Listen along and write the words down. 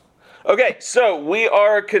Okay, so we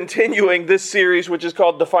are continuing this series, which is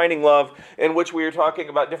called Defining Love, in which we are talking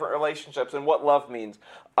about different relationships and what love means.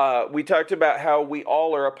 We talked about how we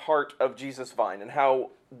all are a part of Jesus' vine and how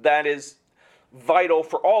that is vital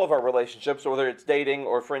for all of our relationships, whether it's dating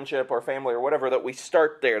or friendship or family or whatever, that we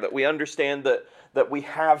start there, that we understand that we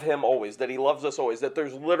have him always, that he loves us always, that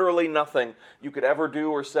there's literally nothing you could ever do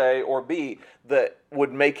or say or be that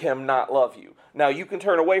would make him not love you. Now, you can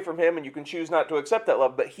turn away from him and you can choose not to accept that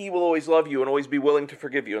love, but he will always love you and always be willing to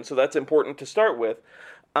forgive you. And so that's important to start with.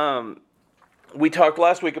 We talked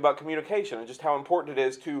last week about communication and just how important it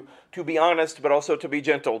is to be honest, but also to be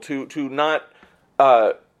gentle, to not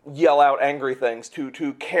yell out angry things,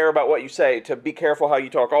 to care about what you say, to be careful how you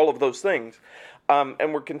talk, all of those things.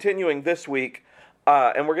 And we're continuing this week,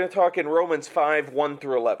 and we're going to talk in Romans 5, 1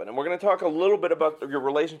 through 11. And we're going to talk a little bit about your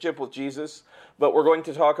relationship with Jesus, but we're going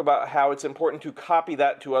to talk about how it's important to copy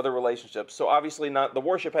that to other relationships. So obviously not the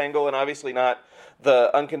worship angle, and obviously not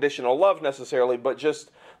the unconditional love necessarily, but just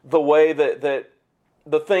the way that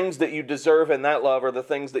the things that you deserve in that love are the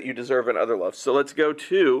things that you deserve in other loves. So let's go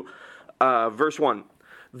to verse 1.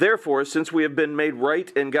 Therefore, since we have been made right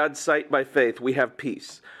in God's sight by faith, we have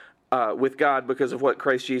peace with God because of what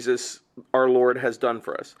Christ Jesus, our Lord, has done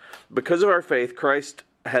for us. Because of our faith, Christ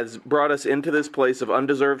has brought us into this place of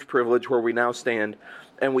undeserved privilege where we now stand,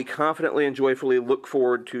 and we confidently and joyfully look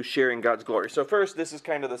forward to sharing God's glory. So first, this is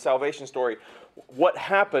kind of the salvation story. What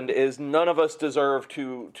happened is none of us deserve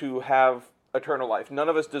to have eternal life. None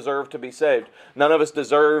of us deserve to be saved. None of us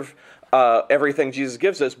deserve everything Jesus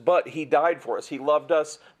gives us, but he died for us. He loved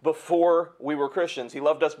us before we were Christians. He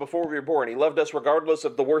loved us before we were born. He loved us regardless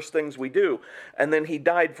of the worst things we do. And then he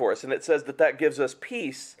died for us. And it says that gives us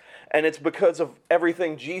peace. And it's because of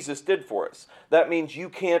everything Jesus did for us. That means you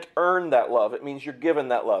can't earn that love. It means you're given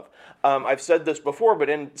that love. I've said this before, but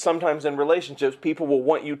sometimes in relationships, people will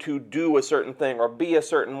want you to do a certain thing or be a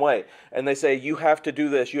certain way. And they say, you have to do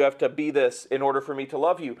this, you have to be this in order for me to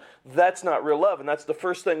love you. That's not real love. And that's the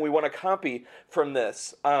first thing we want to copy from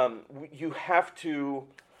this. You have to,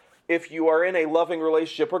 if you are in a loving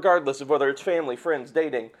relationship, regardless of whether it's family, friends,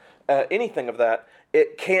 dating, anything of that,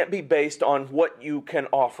 it can't be based on what you can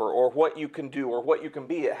offer or what you can do or what you can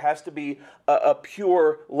be. It has to be a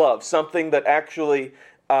pure love, something that actually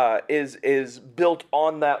is built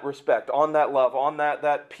on that respect, on that love, on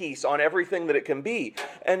that peace, on everything that it can be.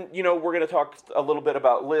 And, we're going to talk a little bit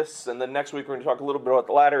about lists, and then next week we're going to talk a little bit about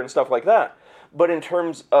the ladder and stuff like that. But in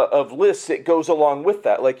terms of lists, it goes along with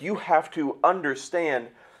that. Like, you have to understand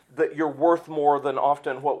that you're worth more than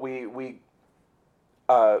often what we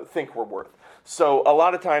think we're worth. So a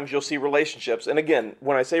lot of times you'll see relationships, and again,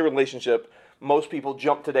 when I say relationship, most people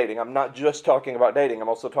jump to dating. I'm not just talking about dating. I'm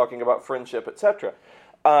also talking about friendship, etc.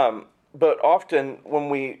 But often when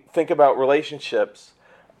we think about relationships,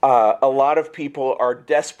 a lot of people are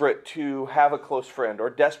desperate to have a close friend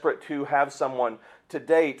or desperate to have someone to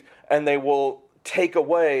date, and they will take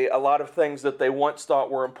away a lot of things that they once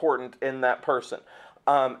thought were important in that person.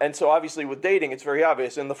 And so obviously with dating, it's very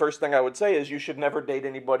obvious. And the first thing I would say is you should never date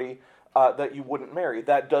anybody that you wouldn't marry.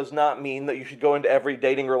 That does not mean that you should go into every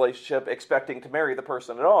dating relationship expecting to marry the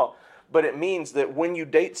person at all. But it means that when you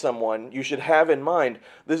date someone, you should have in mind,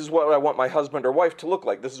 this is what I want my husband or wife to look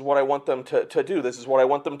like. This is what I want them to do. This is what I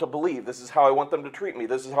want them to believe. This is how I want them to treat me.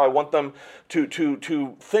 This is how I want them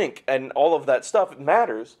to think. And all of that stuff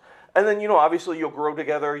matters. And then, obviously you'll grow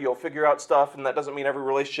together, you'll figure out stuff, and that doesn't mean every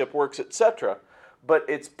relationship works, etc. But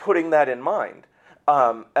it's putting that in mind.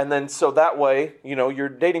 And then so that way, you're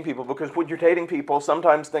dating people, because when you're dating people,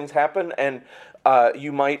 sometimes things happen and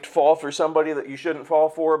you might fall for somebody that you shouldn't fall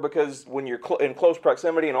for, because when you're in close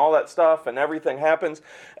proximity and all that stuff and everything happens.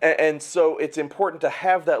 And so it's important to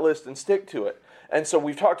have that list and stick to it. And so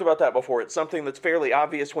we've talked about that before. It's something that's fairly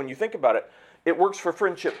obvious when you think about it. It works for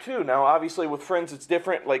friendship too. Now, obviously with friends, it's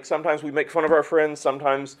different. Like sometimes we make fun of our friends,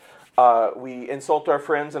 sometimes we insult our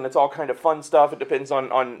friends, and it's all kind of fun stuff. It depends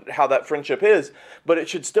on how that friendship is. But it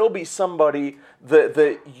should still be somebody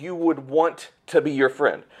that you would want to be your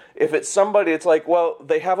friend. If it's somebody, it's like, well,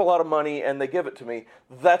 they have a lot of money and they give it to me,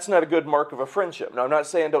 that's not a good mark of a friendship. Now, I'm not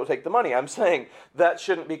saying don't take the money. I'm saying that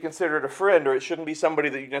shouldn't be considered a friend, or it shouldn't be somebody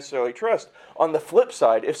that you necessarily trust. On the flip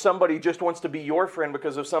side, if somebody just wants to be your friend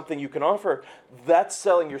because of something you can offer, that's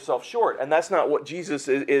selling yourself short. And that's not what Jesus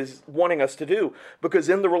is wanting us to do. Because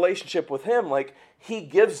in the relationship with him, like, he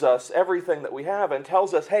gives us everything that we have and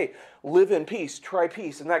tells us, hey, live in peace, try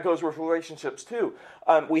peace. And that goes with relationships too.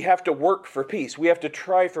 We have to work for peace. We have to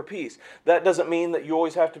try for peace. That doesn't mean that you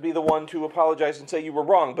always have to be the one to apologize and say you were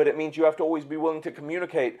wrong, but it means you have to always be willing to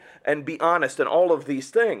communicate and be honest and all of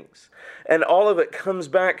these things. And all of it comes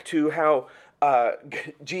back to how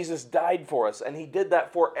Jesus died for us, and he did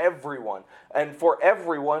that for everyone. And for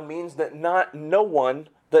everyone means that no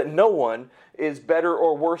one is better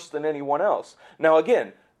or worse than anyone else. Now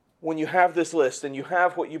again, when you have this list and you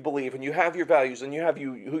have what you believe and you have your values and you have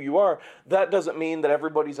who you are, that doesn't mean that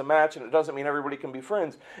everybody's a match, and it doesn't mean everybody can be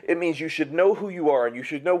friends. It means you should know who you are, and you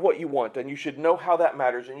should know what you want, and you should know how that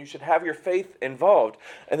matters, and you should have your faith involved.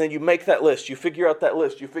 And then you make that list. You figure out that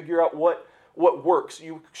list. You figure out what works.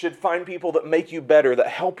 You should find people that make you better, that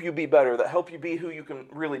help you be better, that help you be who you can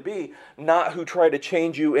really be, not who try to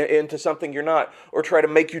change you into something you're not, or try to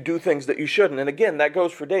make you do things that you shouldn't. And again, that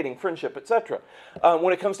goes for dating, friendship, etc.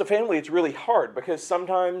 When it comes to family, it's really hard, because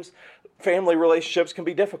sometimes family relationships can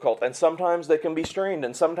be difficult, and sometimes they can be strained,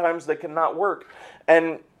 and sometimes they cannot work.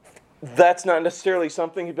 And that's not necessarily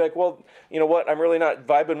something you'd be like, well, you know what, I'm really not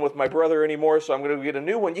vibing with my brother anymore, so I'm going to get a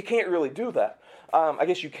new one. You can't really do that. I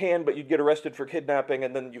guess you can, but you'd get arrested for kidnapping,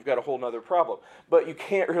 and then you've got a whole other problem. But you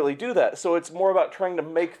can't really do that. So it's more about trying to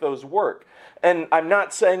make those work. And I'm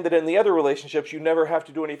not saying that in the other relationships you never have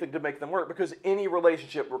to do anything to make them work, because any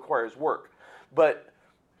relationship requires work. But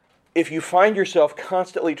if you find yourself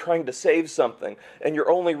constantly trying to save something, and your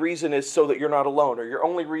only reason is so that you're not alone, or your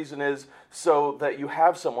only reason is so that you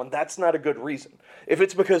have someone, that's not a good reason. If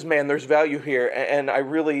it's because, man, there's value here, and I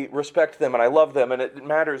really respect them, and I love them, and it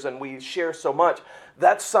matters, and we share so much,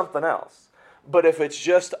 that's something else. But if it's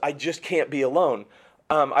just, I just can't be alone,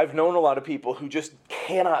 I've known a lot of people who just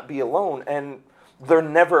cannot be alone, and they're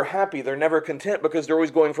never happy, they're never content, because they're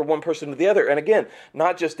always going from one person to the other. And again,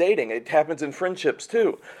 not just dating, it happens in friendships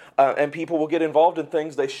too. And people will get involved in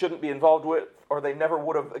things they shouldn't be involved with, or they never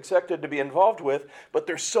would have expected to be involved with, but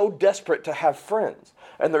they're so desperate to have friends,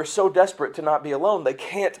 and they're so desperate to not be alone, they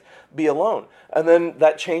can't be alone. And then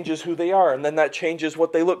that changes who they are, and then that changes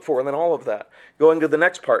what they look for, and then all of that. Going to the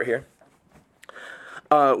next part here.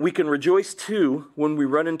 We can rejoice too when we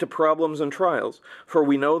run into problems and trials, for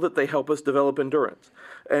we know that they help us develop endurance.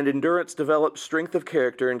 And endurance develops strength of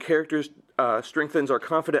character, and character strengthens our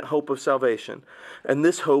confident hope of salvation. And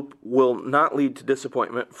this hope will not lead to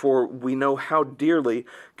disappointment, for we know how dearly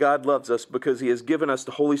God loves us, because he has given us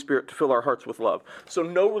the Holy Spirit to fill our hearts with love. So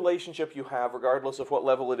no relationship you have, regardless of what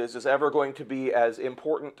level it is ever going to be as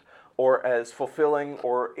important or as fulfilling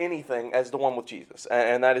or anything as the one with Jesus.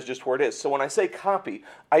 And that is just where it is. So when I say copy,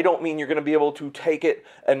 I don't mean you're going to be able to take it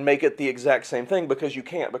and make it the exact same thing, because you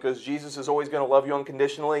can't, because Jesus is always going to love you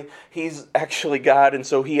unconditionally. He's actually God, and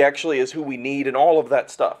so he actually is who we need and all of that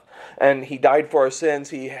stuff. And he died for our sins.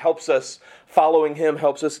 He helps us. Following him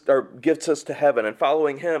helps us, or gets us to heaven, and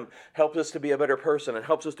following him helps us to be a better person and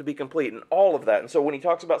helps us to be complete, and all of that. And so when he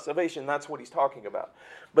talks about salvation, that's what he's talking about.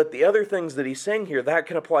 But the other things that he's saying here, that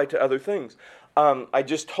can apply to other things. I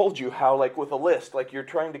just told you how, like with a list, like you're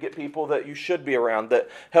trying to get people that you should be around, that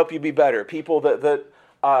help you be better, people that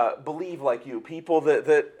believe like you, people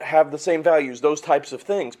that have the same values, those types of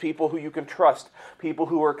things, people who you can trust, people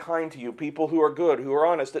who are kind to you, people who are good, who are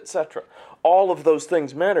honest, etc. All of those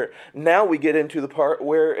things matter. Now we get into the part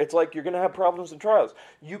where it's like you're going to have problems and trials.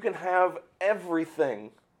 You can have everything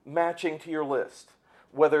matching to your list.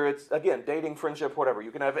 Whether it's, again, dating, friendship, whatever.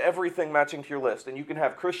 You can have everything matching to your list. And you can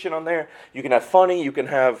have Christian on there. You can have funny. You can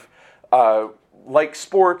have like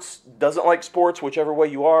sports, doesn't like sports, whichever way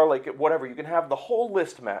you are, like whatever. You can have the whole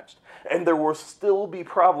list matched. And there will still be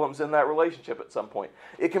problems in that relationship at some point.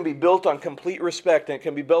 It can be built on complete respect, and it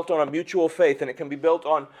can be built on a mutual faith, and it can be built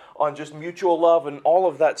on just mutual love and all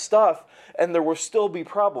of that stuff. And there will still be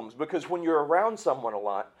problems, because when you're around someone a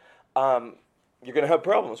lot, you're going to have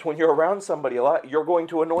problems. When you're around somebody a lot, you're going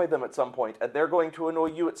to annoy them at some point, and they're going to annoy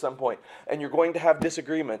you at some point, and you're going to have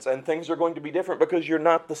disagreements, and things are going to be different because you're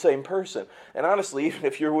not the same person. And honestly, even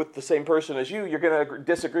if you're with the same person as you, you're going to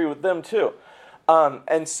disagree with them too.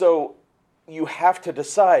 And so you have to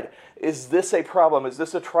decide, is this a problem? Is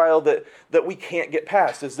this a trial that we can't get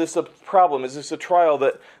past? Is this a problem? Is this a trial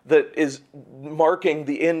that is marking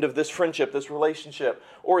the end of this friendship, this relationship?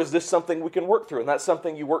 Or is this something we can work through? And that's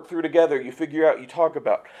something you work through together, you figure out, you talk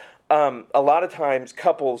about. A lot of times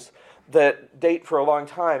couples that date for a long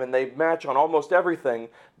time and they match on almost everything,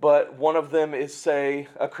 but one of them is, say,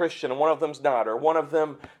 a Christian and one of them's not, or one of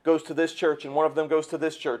them goes to this church and one of them goes to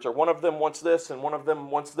this church, or one of them wants this and one of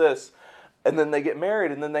them wants this. And then they get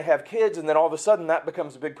married, and then they have kids, and then all of a sudden that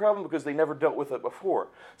becomes a big problem because they never dealt with it before.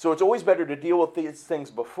 So it's always better to deal with these things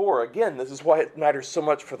before. Again, this is why it matters so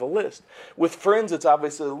much for the list. With friends, it's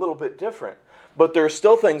obviously a little bit different. But there are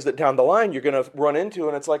still things that down the line you're going to run into,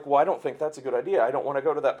 and it's like, well, I don't think that's a good idea. I don't want to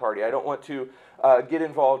go to that party. I don't want to get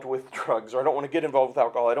involved with drugs, or I don't want to get involved with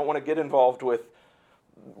alcohol. I don't want to get involved with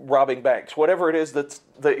robbing banks. Whatever it is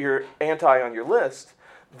that you're anti on your list,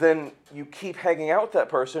 then you keep hanging out with that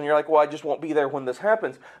person, and you're like, well, I just won't be there when this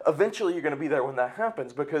happens. Eventually, you're going to be there when that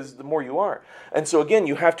happens, because the more you are. And so again,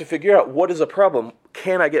 you have to figure out, what is a problem?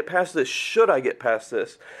 Can I get past this? Should I get past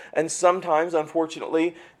this? And sometimes,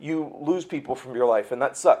 unfortunately, you lose people from your life, and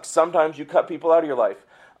that sucks. Sometimes you cut people out of your life.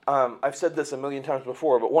 I've said this a million times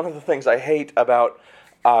before, but one of the things I hate about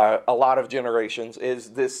a lot of generations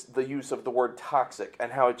is the use of the word toxic,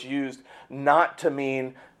 and how it's used not to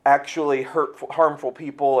mean actually hurtful, harmful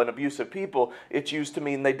people and abusive people. It's used to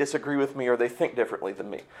mean they disagree with me or they think differently than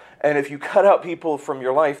me. And if you cut out people from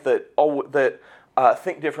your life that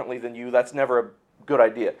think differently than you, that's never a good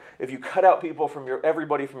idea. If you cut out people from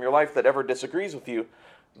everybody from your life that ever disagrees with you,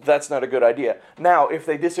 that's not a good idea. Now, if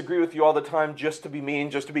they disagree with you all the time just to be mean,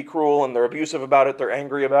 just to be cruel, and they're abusive about it, they're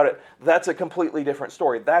angry about it, that's a completely different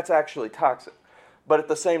story. That's actually toxic. But at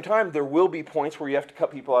the same time, there will be points where you have to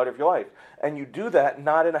cut people out of your life. And you do that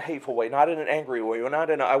not in a hateful way, not in an angry way, or not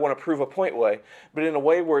in a I want to prove a point way, but in a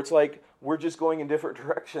way where it's like, we're just going in different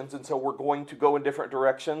directions, and so we're going to go in different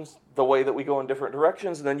directions the way that we go in different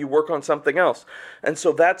directions, and then you work on something else. And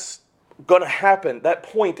so that's going to happen. That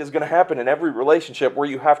point is going to happen in every relationship, where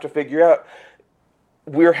you have to figure out,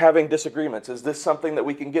 we're having disagreements. Is this something that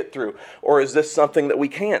we can get through? Or is this something that we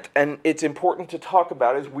can't? And it's important to talk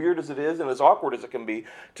about, as weird as it is and as awkward as it can be,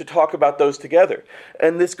 to talk about those together.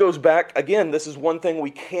 And this goes back, again, this is one thing we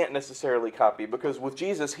can't necessarily copy, because with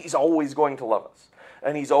Jesus, he's always going to love us.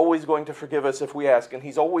 And he's always going to forgive us if we ask. And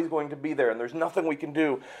he's always going to be there. And there's nothing we can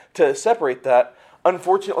do to separate that.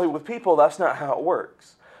 Unfortunately, with people, that's not how it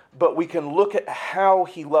works. But we can look at how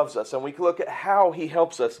he loves us, and we can look at how he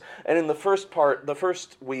helps us. And in the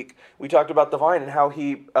first week, we talked about the vine and how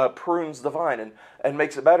he prunes the vine and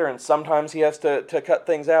makes it better. And sometimes he has to cut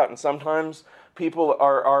things out, and sometimes people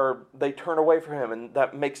they turn away from him, and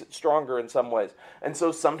that makes it stronger in some ways. And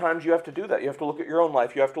so sometimes you have to do that. You have to look at your own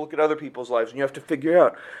life. You have to look at other people's lives, and you have to figure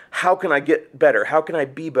out, how can I get better? How can I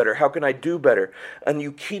be better? How can I do better? And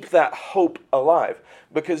you keep that hope alive.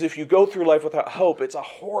 Because if you go through life without hope, it's a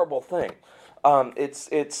horrible thing.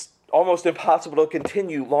 It's almost impossible to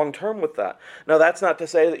continue long term with that. Now, that's not to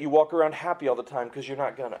say that you walk around happy all the time, because you're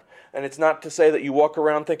not gonna. And it's not to say that you walk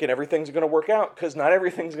around thinking everything's going to work out, because not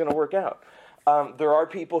everything's going to work out. There are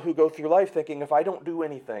people who go through life thinking, if I don't do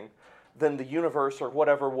anything, then the universe or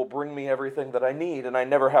whatever will bring me everything that I need, and I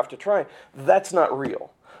never have to try. That's not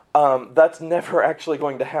real. That's never actually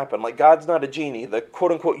going to happen. Like, God's not a genie. The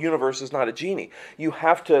quote-unquote universe is not a genie. You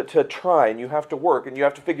have to try, and you have to work, and you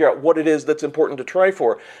have to figure out what it is that's important to try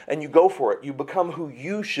for, and you go for it. You become who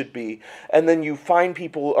you should be, and then you find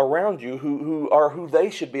people around you who are who they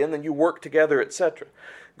should be, and then you work together, etc.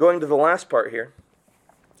 Going to the last part here.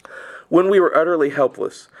 When we were utterly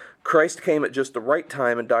helpless, Christ came at just the right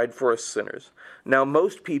time and died for us sinners. Now,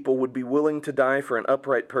 most people would be willing to die for an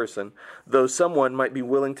upright person, though someone might be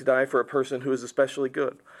willing to die for a person who is especially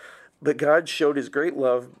good. But God showed his great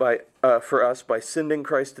love for us by sending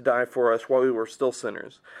Christ to die for us while we were still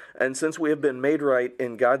sinners. And since we have been made right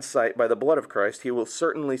in God's sight by the blood of Christ, he will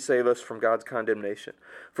certainly save us from God's condemnation.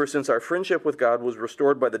 For since our friendship with God was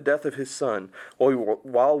restored by the death of his Son,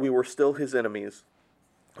 while we were still his enemies,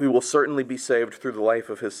 we will certainly be saved through the life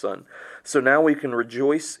of his Son. So now we can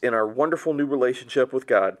rejoice in our wonderful new relationship with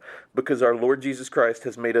God, because our Lord Jesus Christ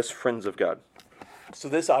has made us friends of God. So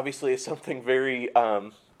this obviously is something very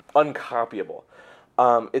uncopyable.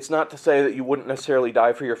 It's not to say that you wouldn't necessarily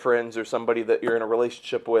die for your friends or somebody that you're in a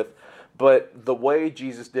relationship with, but the way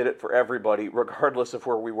Jesus did it for everybody, regardless of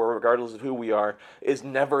where we were, regardless of who we are, is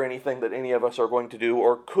never anything that any of us are going to do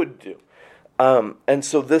or could do. And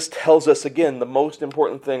so this tells us, again, the most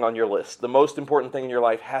important thing on your list, the most important thing in your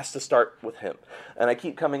life has to start with him. And I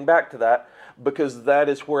keep coming back to that because that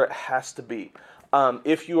is where it has to be.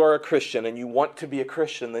 If you are a Christian and you want to be a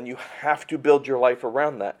Christian, then you have to build your life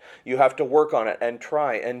around that. You have to work on it and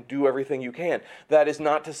try and do everything you can. That is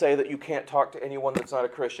not to say that you can't talk to anyone that's not a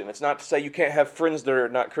Christian. It's not to say you can't have friends that are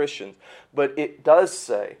not Christians. But it does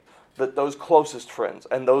say that those closest friends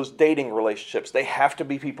and those dating relationships, they have to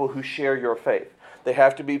be people who share your faith. They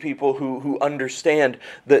have to be people who understand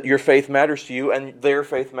that your faith matters to you and their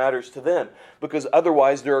faith matters to them. Because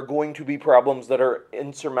otherwise there are going to be problems that are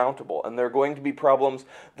insurmountable, and there are going to be problems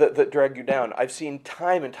that drag you down. I've seen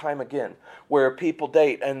time and time again where people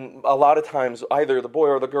date, and a lot of times either the boy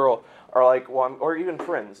or the girl are like, well, or even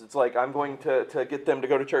friends. It's like, I'm going to get them to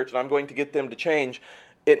go to church, and I'm going to get them to change.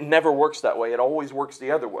 It never works that way. It always works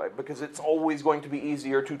the other way, because it's always going to be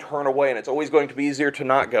easier to turn away, and it's always going to be easier to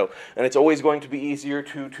not go, and it's always going to be easier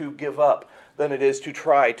to give up than it is to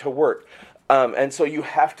try to work. And so you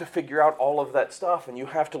have to figure out all of that stuff, and you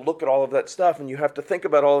have to look at all of that stuff, and you have to think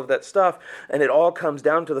about all of that stuff. And it all comes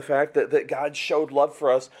down to the fact that God showed love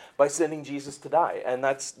for us by sending Jesus to die. And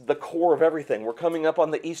that's the core of everything. We're coming up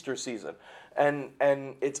on the Easter season. And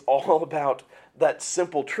it's all about that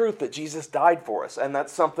simple truth that Jesus died for us. And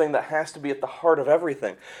that's something that has to be at the heart of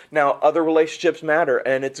everything. Now, other relationships matter,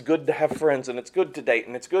 and it's good to have friends, and it's good to date,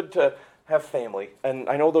 and it's good to have family. And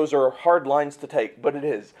I know those are hard lines to take, but it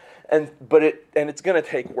is. And it's going to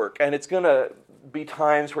take work, and it's going to be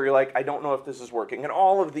times where you're like, I don't know if this is working, and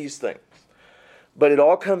all of these things. But it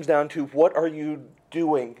all comes down to, what are you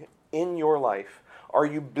doing in your life? Are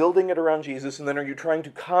you building it around Jesus, and then are you trying to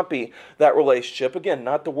copy that relationship? Again,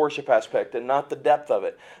 not the worship aspect and not the depth of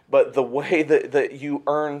it, but the way that you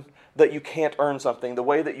earn, that you can't earn something, the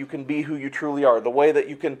way that you can be who you truly are, the way that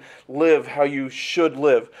you can live how you should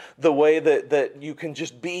live, the way that you can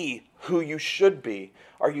just be who you should be.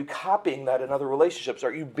 Are you copying that in other relationships?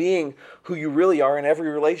 Are you being who you really are in every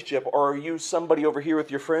relationship? Or are you somebody over here with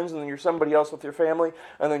your friends, and then you're somebody else with your family,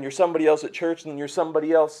 and then you're somebody else at church, and then you're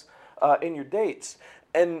somebody else in your dates?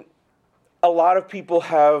 And a lot of people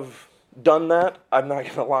have done that. I'm not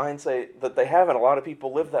going to lie and say that they haven't. A lot of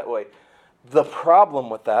people live that way. The problem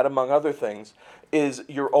with that, among other things, is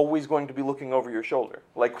you're always going to be looking over your shoulder.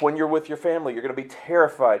 Like when you're with your family, you're going to be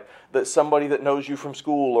terrified that somebody that knows you from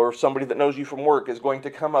school or somebody that knows you from work is going to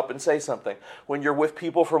come up and say something. When you're with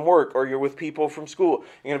people from work or you're with people from school,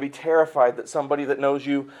 you're going to be terrified that somebody that knows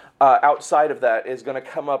you outside of that is going to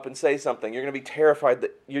come up and say something. You're going to be terrified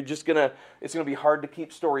that it's going to be hard to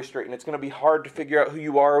keep stories straight, and it's going to be hard to figure out who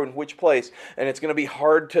you are in which place, and it's going to be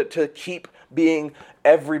hard to keep being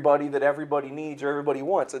everybody that everybody needs or everybody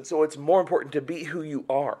wants. And so it's more important to be who you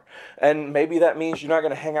are. And maybe that means you're not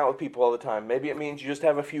going to hang out with people all the time. Maybe it means you just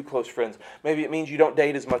have a few close friends. Maybe it means you don't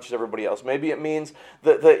date as much as everybody else. Maybe it means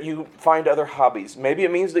that you find other hobbies. Maybe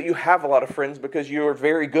it means that you have a lot of friends because you are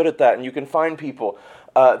very good at that, and you can find people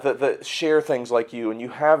that share things like you, and you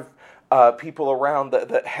have people around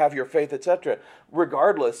that have your faith, etc.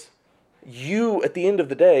 Regardless, you, at the end of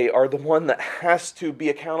the day, are the one that has to be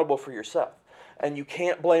accountable for yourself. And you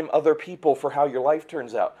can't blame other people for how your life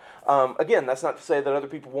turns out. Again, that's not to say that other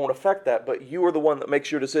people won't affect that, but you are the one that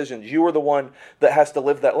makes your decisions. You are the one that has to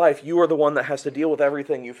live that life. You are the one that has to deal with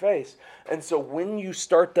everything you face. And so when you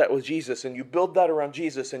start that with Jesus, and you build that around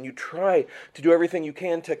Jesus, and you try to do everything you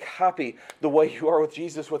can to copy the way you are with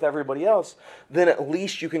Jesus with everybody else, then at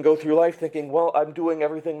least you can go through life thinking, well, I'm doing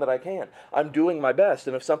everything that I can. I'm doing my best.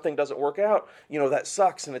 And if something doesn't work out, that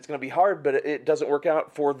sucks, and it's going to be hard, but it doesn't work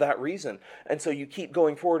out for that reason. And so you keep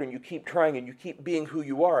going forward, and you keep trying, and you keep being who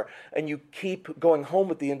you are, and you keep going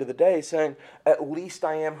home at the end of the day saying, at least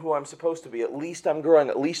I am who I'm supposed to be, at least I'm growing,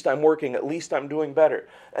 at least I'm working, at least I'm doing better.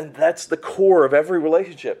 And that's the core of every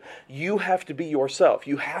relationship. You have to be yourself.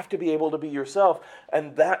 You have to be able to be yourself,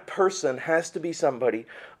 and that person has to be somebody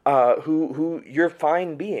who you're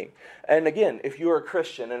fine being. And again, if you're a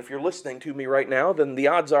Christian, and if you're listening to me right now, then the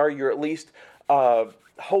odds are you're at least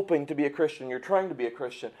hoping to be a Christian, you're trying to be a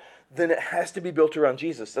Christian. Then it has to be built around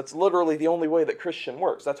Jesus. That's literally the only way that Christian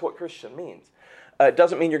works. That's what Christian means. It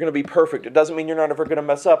doesn't mean you're going to be perfect. It doesn't mean you're not ever going to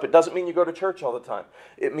mess up. It doesn't mean you go to church all the time.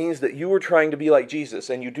 It means that you are trying to be like Jesus,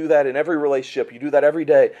 and you do that in every relationship. You do that every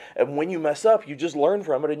day. And when you mess up, you just learn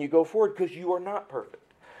from it and you go forward, because you are not perfect.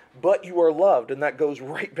 But you are loved, and that goes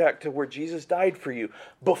right back to where Jesus died for you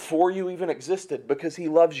before you even existed, because he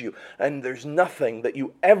loves you. And there's nothing that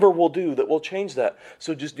you ever will do that will change that.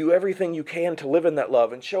 So just do everything you can to live in that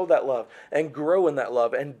love and show that love and grow in that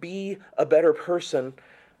love and be a better person,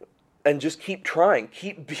 and just keep trying,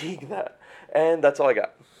 keep being that. And that's all I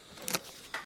got.